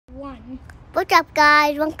What's up,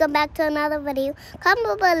 guys? Welcome back to another video.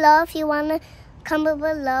 Comment below if you want to. Comment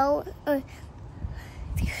below.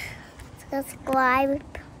 Subscribe.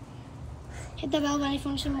 Hit the bell button if you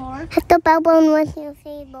want to see more. Hit the bell button when you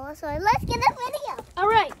see more. So let's get the video.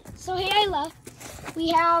 Alright, so hey Isla,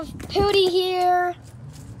 we have Pootie here.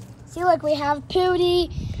 See, look, we have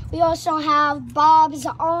Pootie. We also have Bob's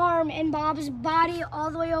arm and Bob's body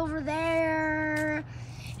all the way over there.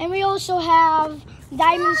 And we also have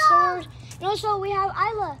Diamond Sword. And also we have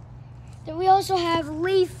Isla. Then we also have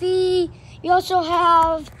Leafy. We also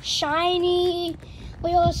have Shiny.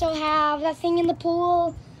 We also have that thing in the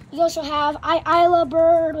pool. We also have Isla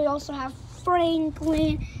Bird. We also have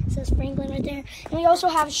Franklin. It says Franklin right there. And we also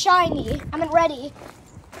have Shiny. I'm ready.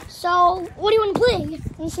 So, what do you want to play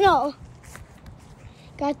in the snow?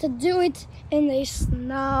 Got to do it in the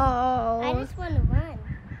snow. I just want to run.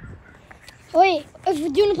 Wait, do you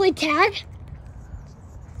want to play tag?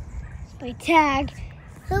 Let's play tag.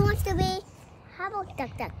 Who wants to be? How about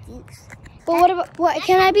Duck Duck Goose? But what about what?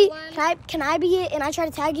 Can I be? Can I be it? And I try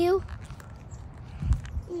to tag you?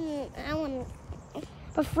 I want to.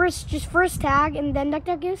 But first tag and then Duck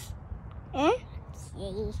Duck Goose. Eh?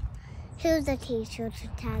 See. Who's the teacher to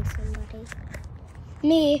tag somebody?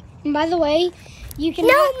 Me. And by the way, you can.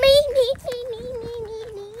 No, me.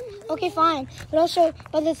 Okay, fine. But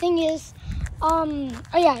the thing is, oh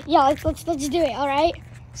yeah. Let's do it. All right.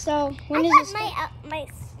 So when is this? My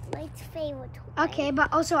favorite toy. Okay,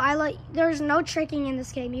 but also there's no tricking in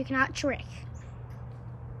this game. You cannot trick.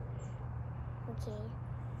 Okay.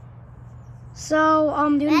 So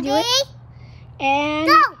do you do it? And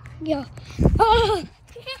go. Oh.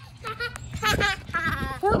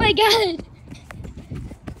 Oh my God.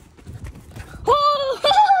 Oh.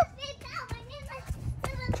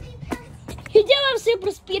 You do have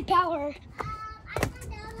super speed power.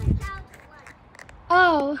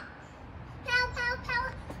 Oh.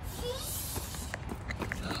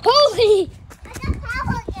 Holy! I got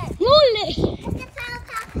power again. Moly!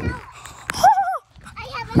 I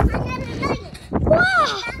have 100 million. Wow!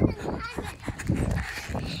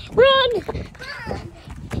 Run!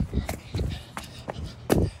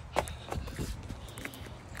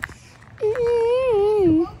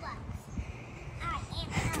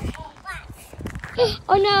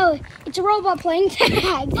 Oh no! It's a robot playing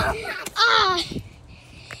tag.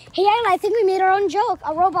 Hey, I think we made our own joke.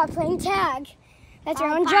 A robot playing tag. That's our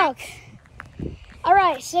own joke. All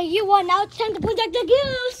right, so you won. Now it's time to play Duck Duck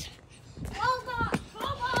Goose. Robot.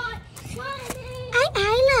 I'm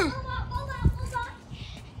Isla.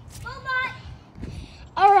 Robot.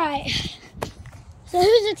 All right. So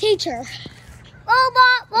who's the teacher?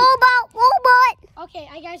 Robot. Okay,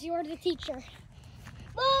 I guess you are the teacher.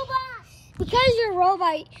 Robot. Because you're a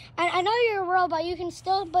robot, I know you're a robot. You can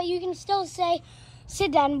still say,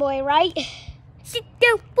 "Sit down, boy." Right? Sit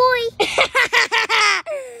down, boy.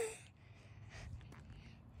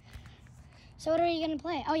 So what are you gonna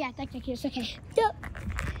play? Oh yeah, Duck Duck Goose. Okay. Duck.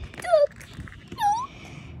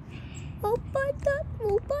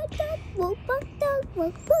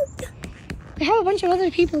 We have a bunch of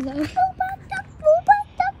other people though.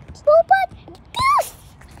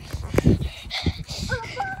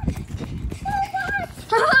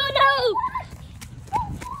 Oh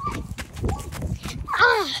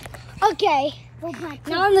no! Okay.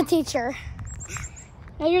 Now I'm the teacher.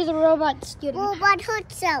 Now you're the robot student. Robot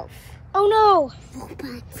herself. Oh no!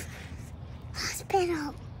 Robot.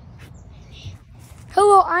 Hospital.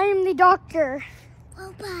 Hello, I am the doctor.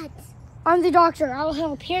 Robot. I'm the doctor. I will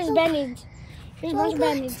help. Here's bandage. Here's a bunch of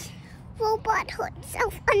bandage. Robot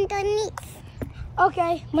herself underneath.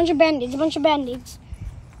 Okay, bunch of bandage.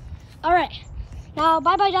 All right. Now,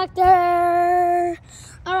 bye-bye, doctor.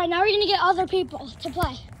 All right, now we're going to get other people to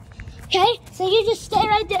play. Okay? So you just stay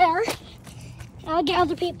right there. I'll get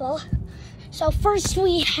other people. So first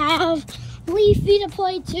we have Leafy to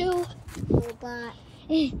play too. Robot.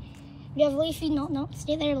 We have Leafy. No,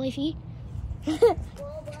 stay there, Leafy.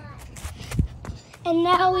 And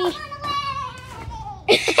now we...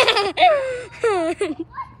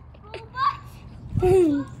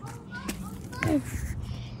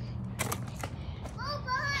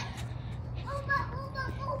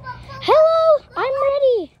 Hello, I'm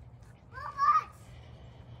ready.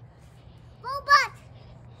 Robot.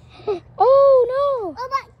 Oh no.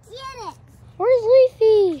 Robot, get it. Where's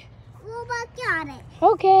Leafy? Robot got it.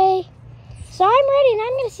 Okay. So I'm ready and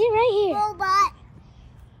I'm going to sit right here. Robot.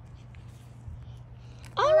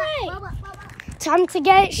 All right. Robot. Time to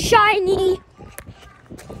get Shiny.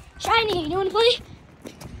 Shiny, you want to play?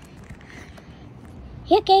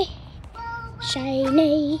 Okay.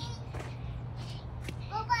 Shiny.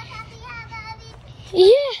 Robot, happy.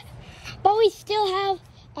 Yeah. But we still have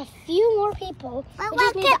a few more people. But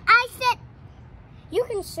where can I sit? You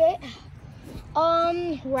can sit,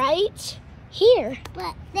 right here.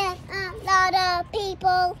 But there's a lot of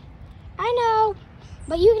people. I know,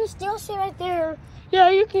 but you can still sit right there. Yeah,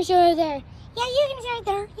 you can sit right there. Yeah, you can sit right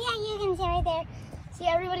there. Yeah, you can sit right there. See,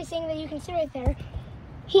 everybody's saying that you can sit right there.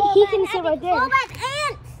 He can sit right there. Go back,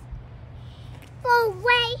 ants. Go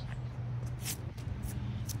away.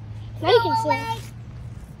 Now you can sit.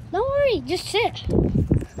 Don't worry, just sit.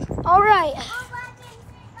 All right.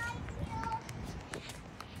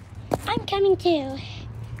 I'm coming too.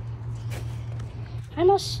 I'm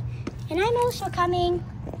also coming.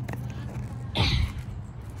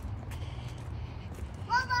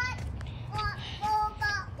 Robot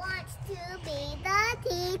wants to be the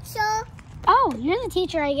teacher. Oh, you're the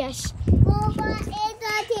teacher, I guess. Robot is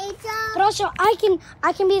the teacher. But also, I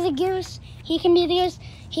can be the goose. He can be the goose.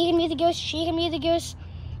 He can be the goose. She can be the goose.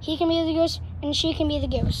 He can be the goose, and she can be the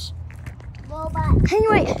goose. Robot.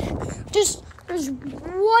 Anyway, there's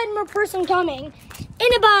one more person coming.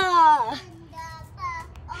 Innaba!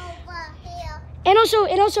 Over here. And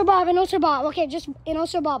also Bob. Okay, and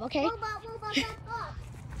also Bob, okay? Robot.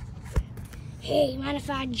 Hey, mind if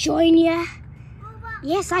I join ya?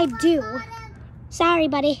 Yes, I do. Sorry,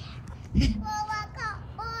 buddy.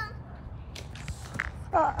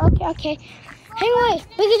 Okay. Anyway,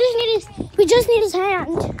 we just need his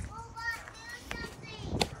hand.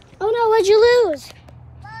 Oh no, what'd you lose?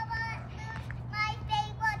 My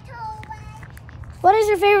favorite toy. What is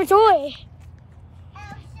your favorite toy?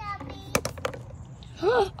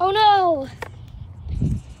 Oh no.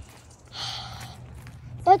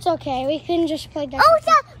 That's okay. We can just play that. Oh, it's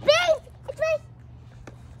right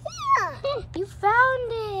here. You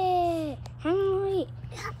found it. Hang on, wait.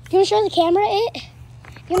 You want to show the camera it?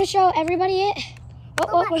 You want to show everybody it?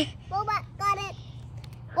 Oh. Robot got it.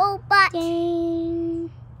 Robot. Dang.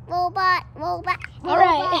 Robot. All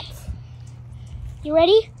right. You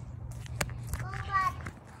ready? Robot.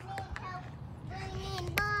 Need help bringing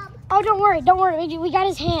Bob. Oh, don't worry. We got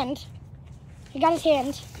his hand.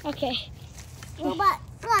 Okay. Robot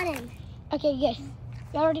got him. Okay, good.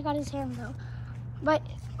 You already got his hand though. But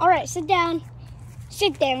all right, sit down.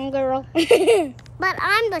 Sit down, girl. But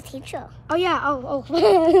I'm the teacher. Oh yeah. Oh.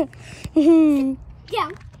 Yeah.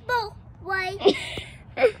 Boy.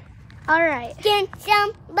 All right. Can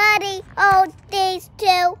somebody hold these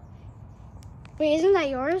two? Wait, isn't that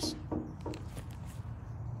yours?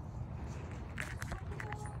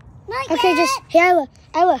 Not Okay, yet. just hey,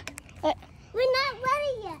 Isla. We're not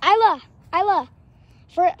ready yet. Isla.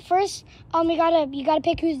 First, you gotta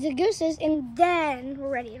pick who's the goose is, and then we're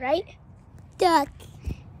ready, right? Duck,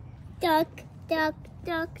 goose.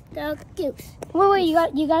 Wait,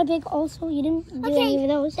 you gotta pick also. You didn't do any of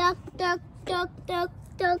those. Duck.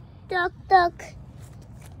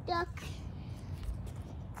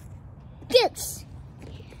 Goose.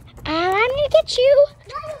 I'm gonna get you.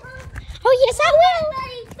 Oh yes, I will.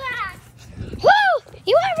 Very fast. Whoa,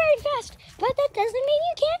 you are very fast, but that doesn't mean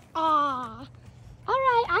you can't. Aw. All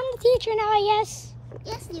right, I'm the teacher now, I guess.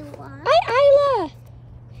 Yes, you are. Hi, Isla.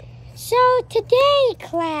 So today,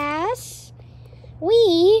 class,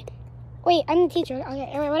 wait, I'm the teacher.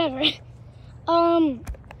 Okay, all right, whatever.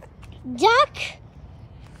 Duck.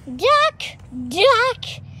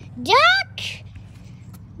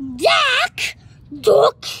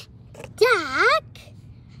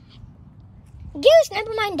 Goose,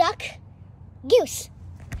 never mind, duck. Goose.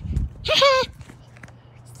 Haha.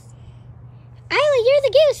 Isla, you're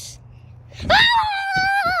the goose. Ah!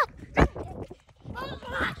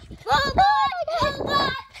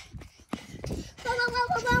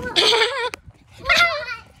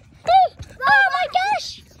 Oh my gosh!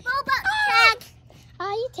 Robot tag.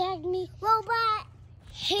 You tagged me. Robot.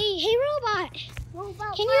 Hey, robot.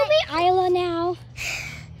 Robot. Can you be Isla now?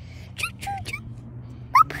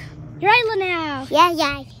 You're Isla now. Yeah.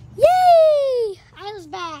 Yay! Isla's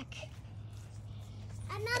back.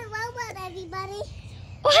 I'm not a robot, everybody.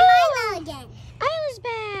 Oh, I'm Isla again. Isla's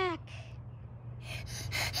back.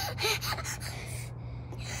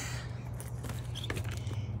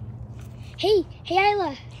 Hey,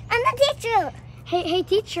 Isla. I'm the teacher. Hey,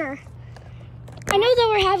 teacher. I know that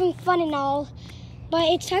we're having fun and all, but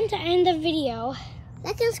it's time to end the video.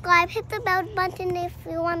 Like, subscribe, hit the bell button if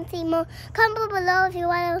you want to see more. Comment below if you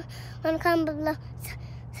want to comment below.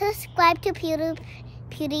 Subscribe to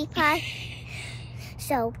PewDiePie.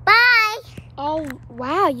 So, bye. Oh,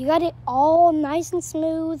 wow, you got it all nice and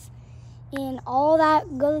smooth and all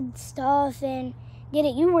that good stuff. And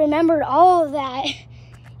you remembered all of that.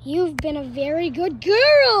 You've been a very good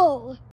girl.